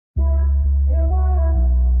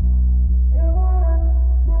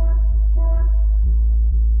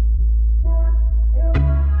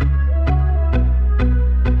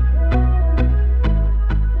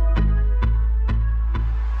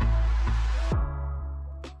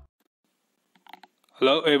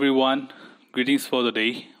Hello everyone, greetings for the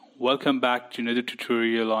day. Welcome back to another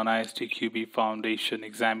tutorial on ISTQB Foundation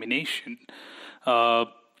examination. Now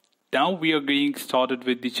we are getting started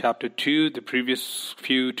with the chapter 2. The previous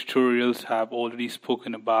few tutorials have already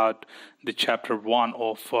spoken about the chapter 1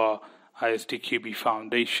 of ISTQB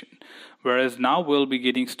Foundation. Whereas now we'll be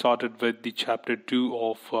getting started with the chapter 2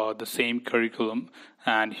 of the same curriculum.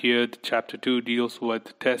 And here the chapter 2 deals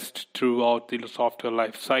with tests throughout the software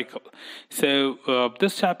life cycle. So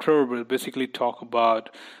this chapter will basically talk about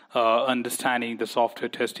understanding the software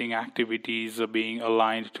testing activities being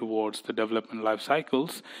aligned towards the development life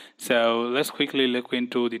cycles. So let's quickly look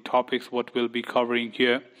into the topics what we'll be covering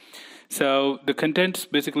here. So the contents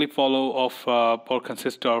basically follow of or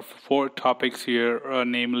consist of 4 topics here,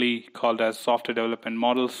 namely called as software development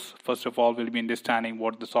models. First of all, we'll be understanding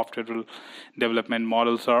what the software development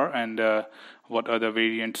models are and what other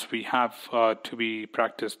variants we have to be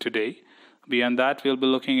practiced today. Beyond that, we'll be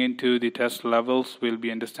looking into the test levels. We'll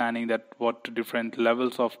be understanding that what different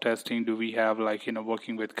levels of testing do we have, like,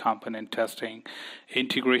 working with component testing,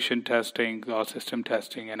 integration testing, system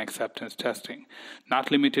testing, and acceptance testing. Not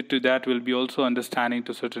limited to that, we'll be also understanding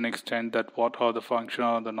to a certain extent that what are the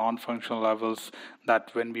functional and the non-functional levels that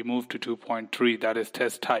when we move to 2.3, that is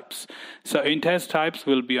test types. So in test types,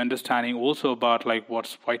 we'll be understanding also about like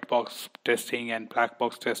what's white box testing and black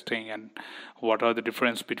box testing and what are the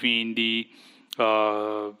difference between the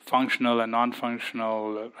functional and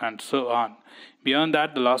non-functional and so on. Beyond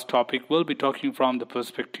that, the last topic we'll be talking from the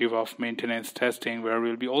perspective of maintenance testing, where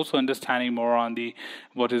we'll be also understanding more on the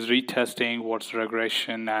what is retesting, what's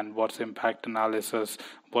regression, and what's impact analysis,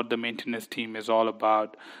 what the maintenance team is all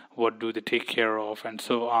about, what do they take care of, and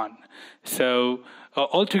so on. So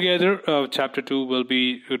altogether, chapter 2 will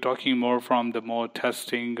be talking more from the more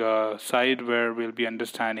testing side, where we'll be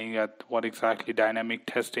understanding at what exactly dynamic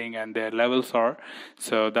testing and their levels are.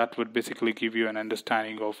 So that would basically give you an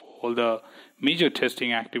understanding of all the major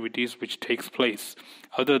testing activities which takes place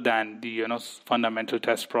other than the fundamental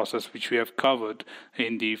test process which we have covered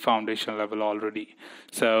in the foundation level already.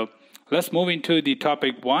 So let's move into the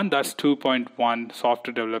topic 1, that's 2.1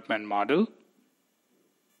 software development model.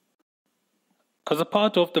 As a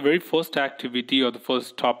part of the very first activity or the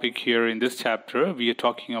first topic here in this chapter, we are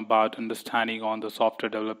talking about understanding on the software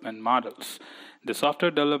development models. The software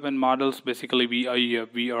development models, basically we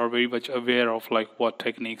are very much aware of like what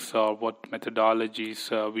techniques or what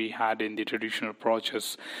methodologies we had in the traditional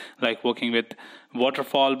approaches, like working with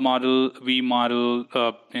waterfall model, V model,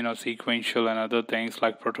 sequential and other things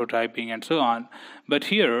like prototyping and so on. But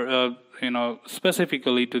here,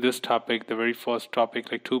 specifically to this topic, the very first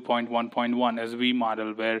topic, like 2.1.1 as V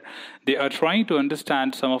model, where they are trying to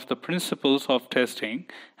understand some of the principles of testing,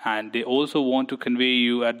 and they also want to convey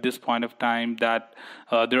you at this point of time that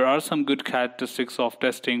there are some good characteristics of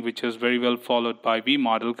testing which is very well followed by V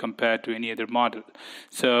model compared to any other model.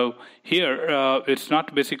 So here, it's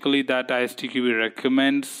not basically that ISTQB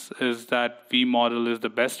recommends is that V model is the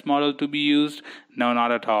best model to be used. No,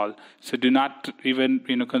 not at all. So do not even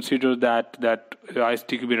consider that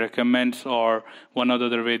ISTQB recommends or one or the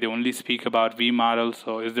other way they only speak about V model.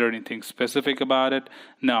 So is there anything specific about it?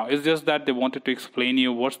 No, it's just that they wanted to explain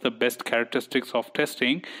you what's the best characteristics of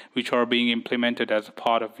testing which are being implemented as a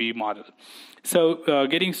part of V model. So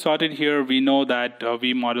getting started here, we know that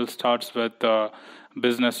V model starts with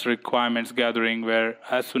business requirements gathering, where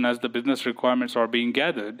as soon as the business requirements are being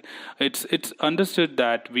gathered, it's understood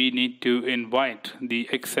that we need to invite the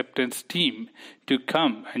acceptance team to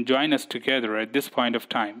come and join us together at this point of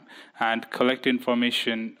time and collect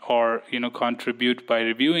information or contribute by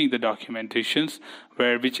reviewing the documentations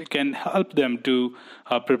which can help them to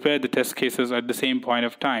prepare the test cases at the same point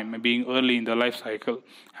of time, being early in the life cycle,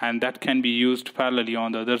 and that can be used parallelly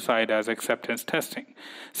on the other side as acceptance testing.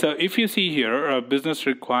 So if you see here, a business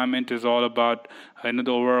requirement is all about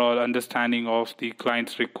the overall understanding of the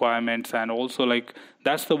client's requirements, and also like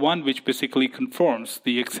that's the one which basically conforms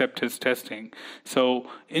the acceptance testing. So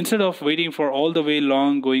instead of waiting for all the way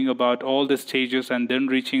long, going about all the stages and then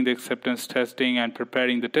reaching the acceptance testing and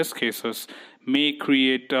preparing the test cases may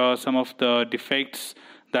create some of the defects.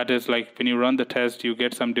 That is, like when you run the test, you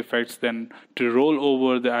get some defects, then to roll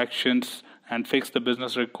over the actions and fix the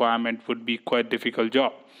business requirement would be quite a difficult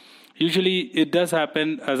job. Usually it does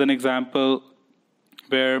happen, as an example,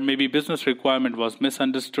 where maybe business requirement was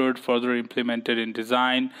misunderstood, further implemented in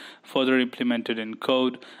design, further implemented in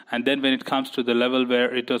code, and then when it comes to the level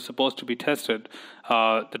where it was supposed to be tested,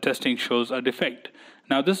 the testing shows a defect.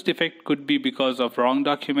 Now this defect could be because of wrong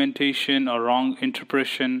documentation or wrong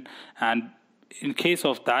interpretation, and in case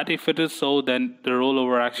of that, if it is so, then the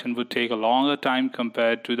rollover action would take a longer time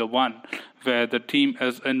compared to the one where the team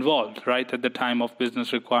is involved right at the time of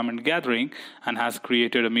business requirement gathering and has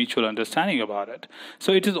created a mutual understanding about it.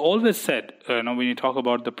 So it is always said, when you talk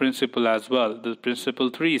about the principle as well, the principle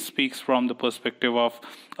 3 speaks from the perspective of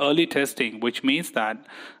early testing, which means that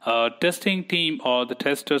testing team or the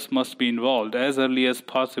testers must be involved as early as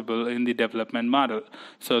possible in the development model.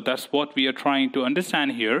 So that's what we are trying to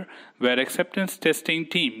understand here, where acceptance testing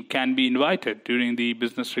team can be invited during the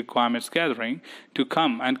business requirements gathering to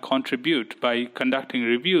come and contribute by conducting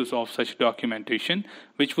reviews of such documentation,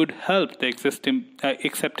 which would help the existing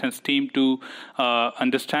acceptance team to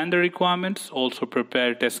understand the requirements, also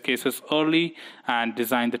prepare test cases early, and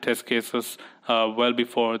design the test cases well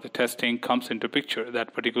before the testing comes into picture,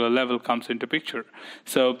 that particular level comes into picture.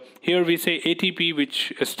 So here we say ATP,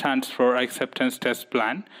 which stands for Acceptance Test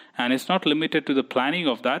Plan, and it's not limited to the planning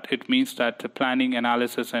of that. It means that the planning,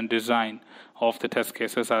 analysis, and design of the test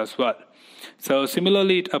cases as well. So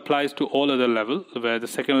similarly, it applies to all other levels, where the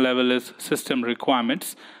second level is system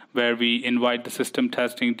requirements, where we invite the system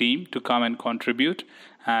testing team to come and contribute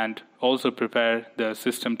and also prepare the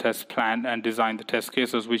system test plan and design the test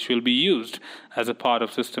cases which will be used as a part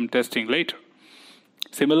of system testing later.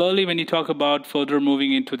 Similarly, when you talk about further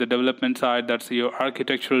moving into the development side, that's your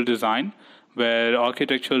architectural design, where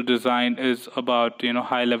architectural design is about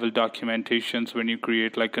high-level documentations when you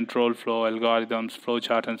create like control flow, algorithms,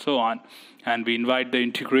 flowchart, and so on. And we invite the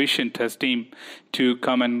integration test team to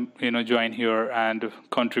come and join here and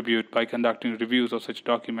contribute by conducting reviews of such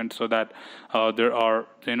documents, so that there are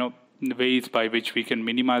ways by which we can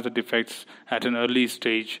minimize the defects at an early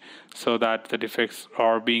stage, so that the defects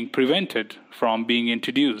are being prevented from being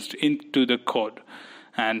introduced into the code.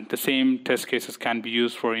 And the same test cases can be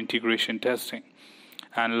used for integration testing.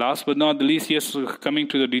 And last but not the least, yes, coming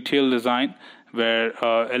to the detailed design, where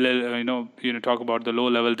talk about the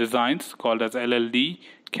low-level designs called as LLD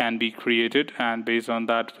can be created, and based on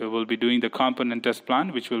that, we will be doing the component test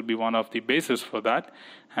plan, which will be one of the bases for that,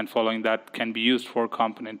 and following that can be used for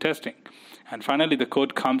component testing. And finally, the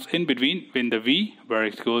code comes in between, in the V, where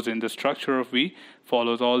it goes in the structure of V,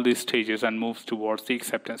 follows all these stages and moves towards the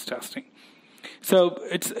acceptance testing. So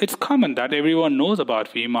it's common that everyone knows about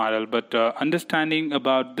V model, but understanding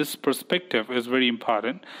about this perspective is very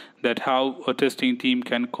important, that how a testing team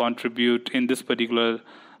can contribute in this particular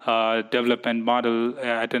development model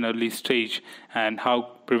at an early stage, and how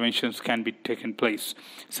preventions can be taken place.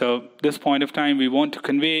 So this point of time, we want to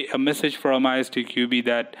convey a message from ISTQB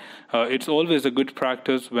that it's always a good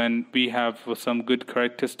practice when we have some good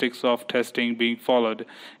characteristics of testing being followed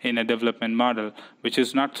in a development model, which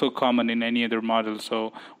is not so common in any other model.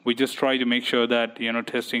 So we just try to make sure that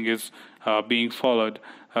testing is being followed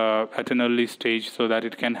at an early stage, so that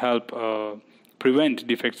it can help prevent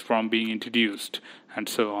defects from being introduced, and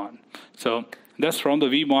so on. So that's from the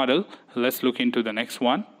V model. Let's look into the next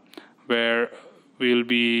one, where we'll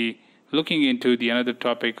be looking into the another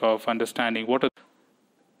topic of understanding what are.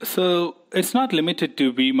 So it's not limited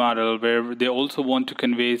to V model, where they also want to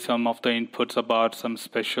convey some of the inputs about some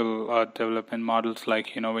special development models,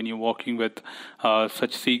 like when you're working with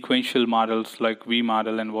such sequential models like V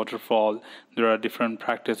model and waterfall, there are different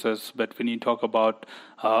practices. But when you talk about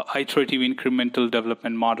iterative-incremental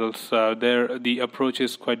development models, there the approach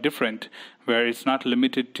is quite different, where it's not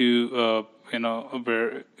limited to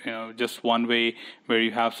where just one way, where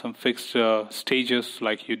you have some fixed stages,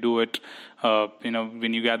 like you do it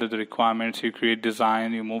when you gather the requirements, you create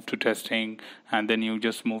design, you move to testing, and then you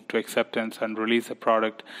just move to acceptance and release a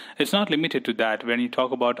product. It's not limited to that. When you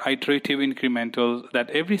talk about iterative incremental, that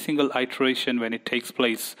every single iteration when it takes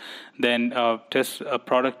place, then a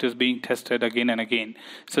product is being tested again and again.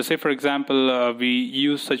 So say, for example, we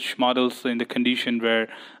use such models in the condition where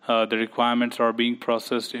the requirements are being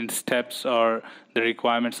processed in steps, or the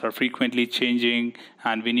requirements are frequently changing,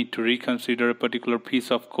 and we need to reconsider a particular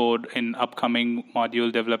piece of code in upcoming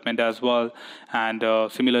module development as well. And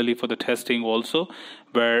similarly for the testing also,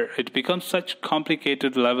 where it becomes such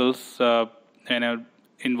complicated levels,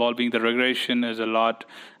 involving the regression is a lot,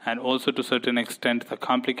 and also to a certain extent the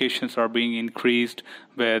complications are being increased,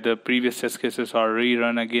 where the previous test cases are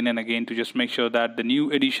rerun again and again to just make sure that the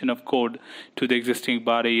new addition of code to the existing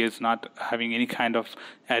body is not having any kind of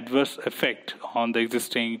adverse effect on the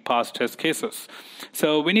existing past test cases.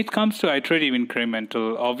 So when it comes to iterative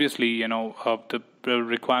incremental, obviously the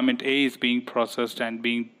requirement A is being processed and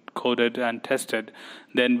being coded and tested.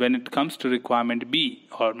 Then when it comes to requirement B,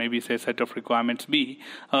 or maybe say set of requirements B,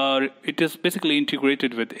 it is basically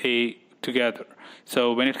integrated with A together.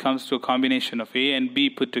 So when it comes to a combination of A and B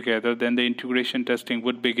put together, then the integration testing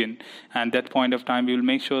would begin. And at that point of time, we will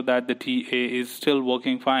make sure that the TA is still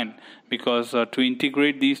working fine, because to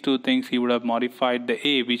integrate these two things, he would have modified the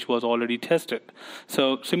A, which was already tested.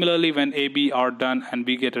 So similarly, when A, B are done and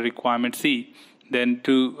we get a requirement C, then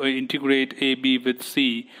to integrate A, B with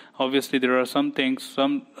C, obviously there are some things,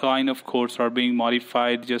 some line of codes are being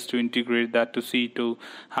modified just to integrate that to C to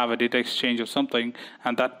have a data exchange or something,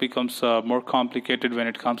 and that becomes more complicated when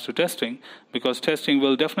it comes to testing, because testing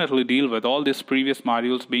will definitely deal with all these previous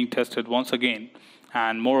modules being tested once again,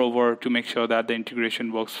 and moreover to make sure that the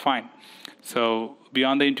integration works fine. So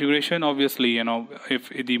beyond the integration, obviously, if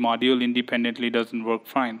the module independently doesn't work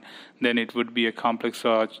fine, then it would be a complex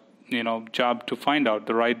job to find out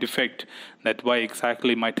the right defect, that why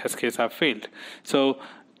exactly my test case have failed. So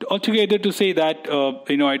altogether, to say that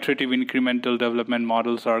iterative incremental development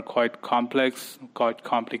models are quite complex, quite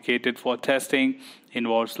complicated for testing,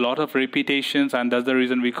 involves a lot of repetitions, and that's the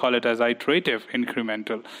reason we call it as iterative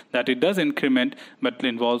incremental, that it does increment but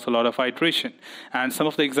involves a lot of iteration. And some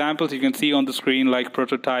of the examples you can see on the screen, like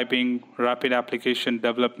prototyping, rapid application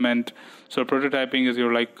development. So prototyping is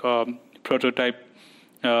your prototype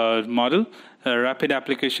model, rapid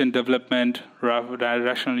application development,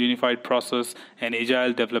 rational unified process, and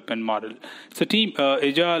agile development model. So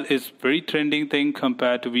agile is very trending thing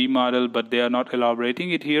compared to V model, but they are not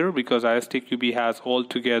elaborating it here because ISTQB has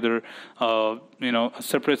altogether a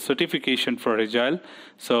separate certification for agile.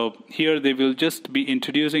 So here they will just be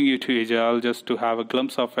introducing you to agile just to have a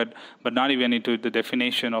glimpse of it, but not even into the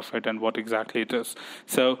definition of it and what exactly it is.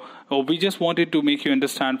 So we just wanted to make you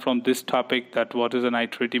understand from this topic that what is an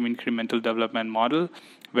iterative incremental development model,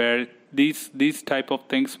 where these type of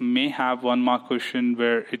things may have one mark question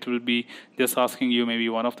where it will be just asking you maybe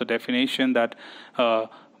one of the definition that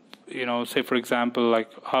say for example, like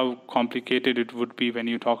how complicated it would be when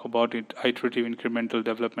you talk about iterative incremental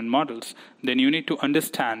development models. Then you need to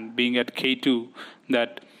understand, being at K2,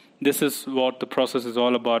 that this is what the process is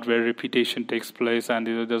all about, where repetition takes place, and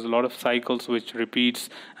there's a lot of cycles which repeats,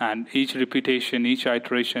 and each repetition, each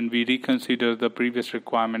iteration, we reconsider the previous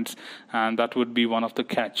requirements, and that would be one of the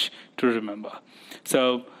catch to remember.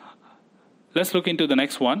 So let's look into the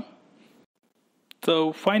next one.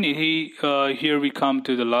 So finally, here we come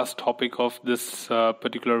to the last topic of this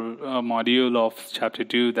particular module of Chapter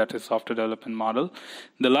 2, that is Software Development Model.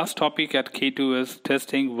 The last topic at K2 is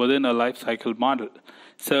testing within a lifecycle model.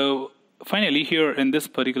 So finally, here in this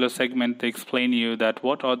particular segment, they explain you that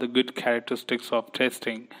what are the good characteristics of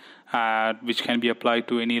testing which can be applied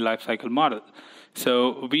to any lifecycle model.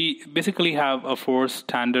 So we basically have 4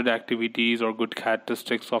 standard activities or good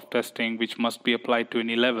characteristics of testing which must be applied to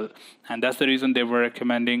any level. And that's the reason they were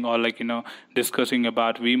recommending or discussing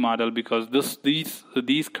about V model, because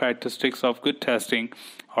these characteristics of good testing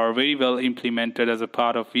are very well implemented as a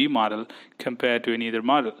part of V model compared to any other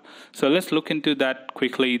model. So let's look into that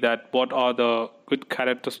quickly, that what are the good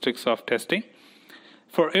characteristics of testing.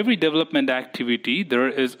 For every development activity, there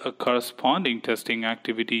is a corresponding testing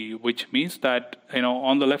activity, which means that,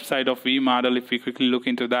 on the left side of V model, if we quickly look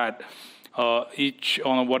into that, each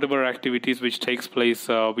on whatever activities which takes place,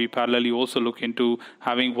 we parallelly also look into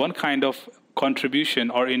having one kind of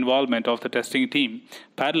contribution or involvement of the testing team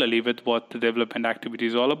parallelly with what the development activity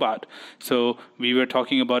is all about. So we were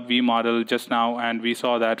talking about V model just now, and we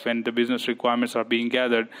saw that when the business requirements are being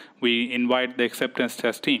gathered, we invite the acceptance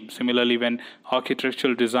test team. Similarly, when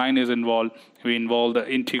architectural design is involved, we involve the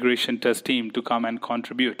integration test team to come and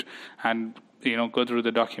contribute and go through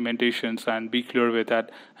the documentations and be clear with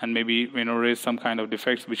that, and maybe raise some kind of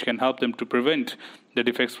defects which can help them to prevent the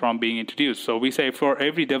defects from being introduced. So we say for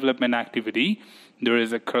every development activity, there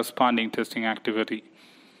is a corresponding testing activity.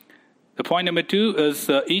 The point number 2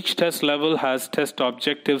 is each test level has test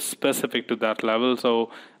objectives specific to that level.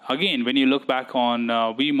 So again, when you look back on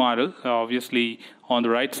V model, obviously on the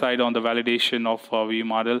right side on the validation of V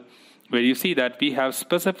model, where you see that we have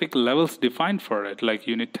specific levels defined for it, like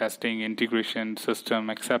unit testing, integration, system,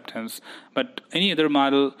 acceptance. But any other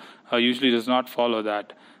model usually does not follow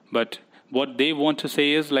that. But what they want to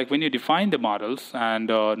say is, like, when you define the models, and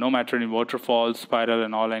no matter in waterfall, spiral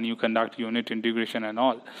and all, and you conduct unit integration and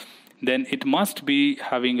all, then it must be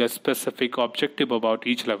having a specific objective about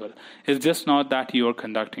each level. It's just not that you are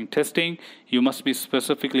conducting testing. You must be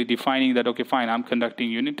specifically defining that, okay, fine, I'm conducting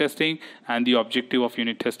unit testing, and the objective of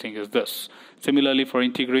unit testing is this. Similarly, for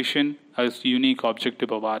integration, a unique objective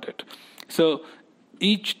about it. So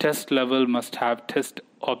each test level must have test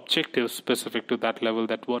objectives specific to that level,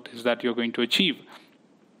 that what is that you're going to achieve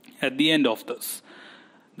at the end of this.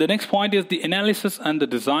 The next point is the analysis and the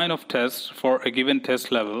design of tests for a given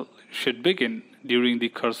test level should begin during the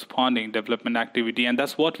corresponding development activity. And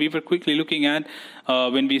that's what we were quickly looking at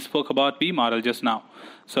when we spoke about B model just now.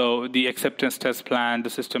 So the acceptance test plan, the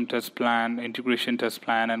system test plan, integration test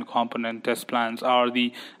plan, and component test plans are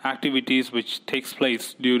the activities which takes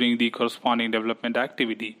place during the corresponding development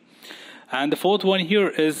activity. And the fourth one here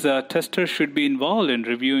is testers should be involved in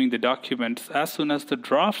reviewing the documents as soon as the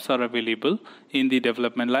drafts are available in the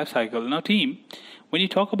development lifecycle. Now, team, when you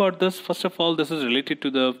talk about this, first of all, this is related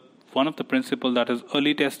to one of the principles, that is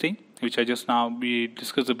early testing, which I just now we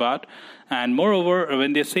discussed about. And moreover,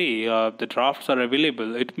 when they say the drafts are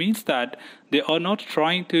available, it means that they are not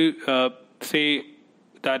trying to say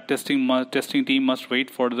that testing team must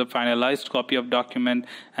wait for the finalized copy of document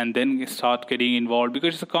and then start getting involved,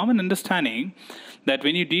 because it's a common understanding that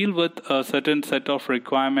when you deal with a certain set of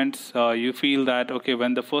requirements, you feel that, okay,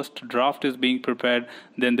 when the first draft is being prepared,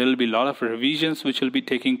 then there will be a lot of revisions which will be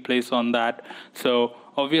taking place on that. So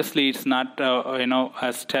obviously, it's not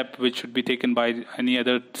a step which should be taken by any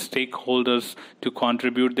other stakeholders to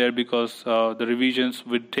contribute there, because the revisions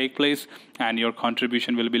would take place and your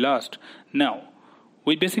contribution will be lost. Now,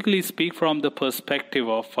 we basically speak from the perspective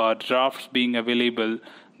of drafts being available.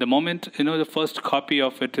 The moment the first copy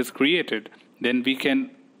of it is created, then we can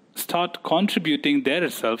start contributing there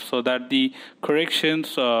itself, so that the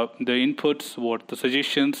corrections, the inputs, the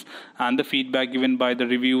suggestions, and the feedback given by the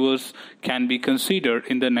reviewers can be considered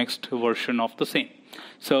in the next version of the same.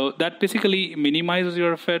 So that basically minimizes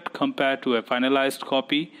your effort compared to a finalized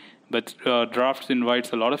copy, but drafts invites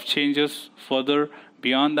a lot of changes further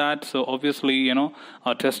beyond that. So obviously,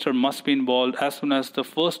 a tester must be involved as soon as the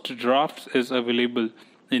first draft is available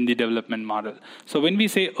in the development model. So when we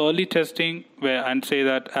say early testing and say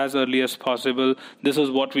that as early as possible, this is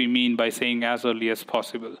what we mean by saying as early as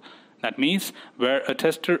possible. That means where a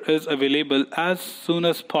tester is available as soon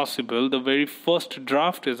as possible, the very first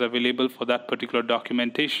draft is available for that particular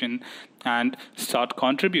documentation, and start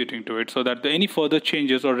contributing to it, so that any further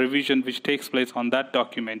changes or revision which takes place on that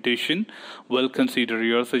documentation will consider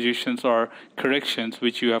your suggestions or corrections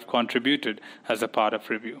which you have contributed as a part of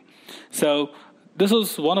review. So this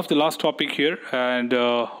is one of the last topic here, and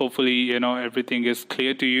hopefully everything is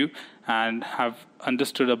clear to you and have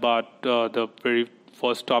understood about the very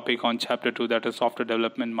first topic on chapter 2, that is software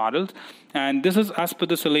development models. And this is as per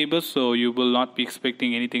the syllabus, so you will not be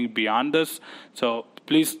expecting anything beyond this. So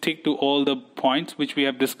please stick to all the points which we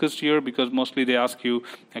have discussed here, because mostly they ask you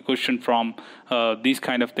a question from these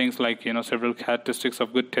kind of things, like several characteristics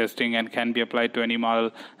of good testing and can be applied to any model,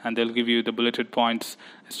 and they'll give you the bulleted points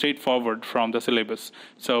straightforward from the syllabus.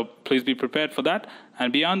 So please be prepared for that.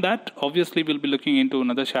 And beyond that, obviously we'll be looking into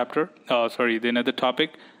another another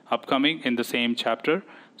topic upcoming in the same chapter.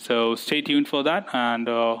 So stay tuned for that, and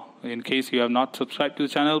in case you have not subscribed to the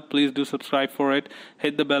channel, please do subscribe for it.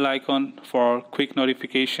 Hit the bell icon for quick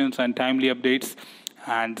notifications and timely updates,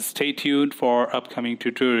 and stay tuned for upcoming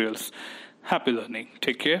tutorials. Happy learning.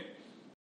 Take care.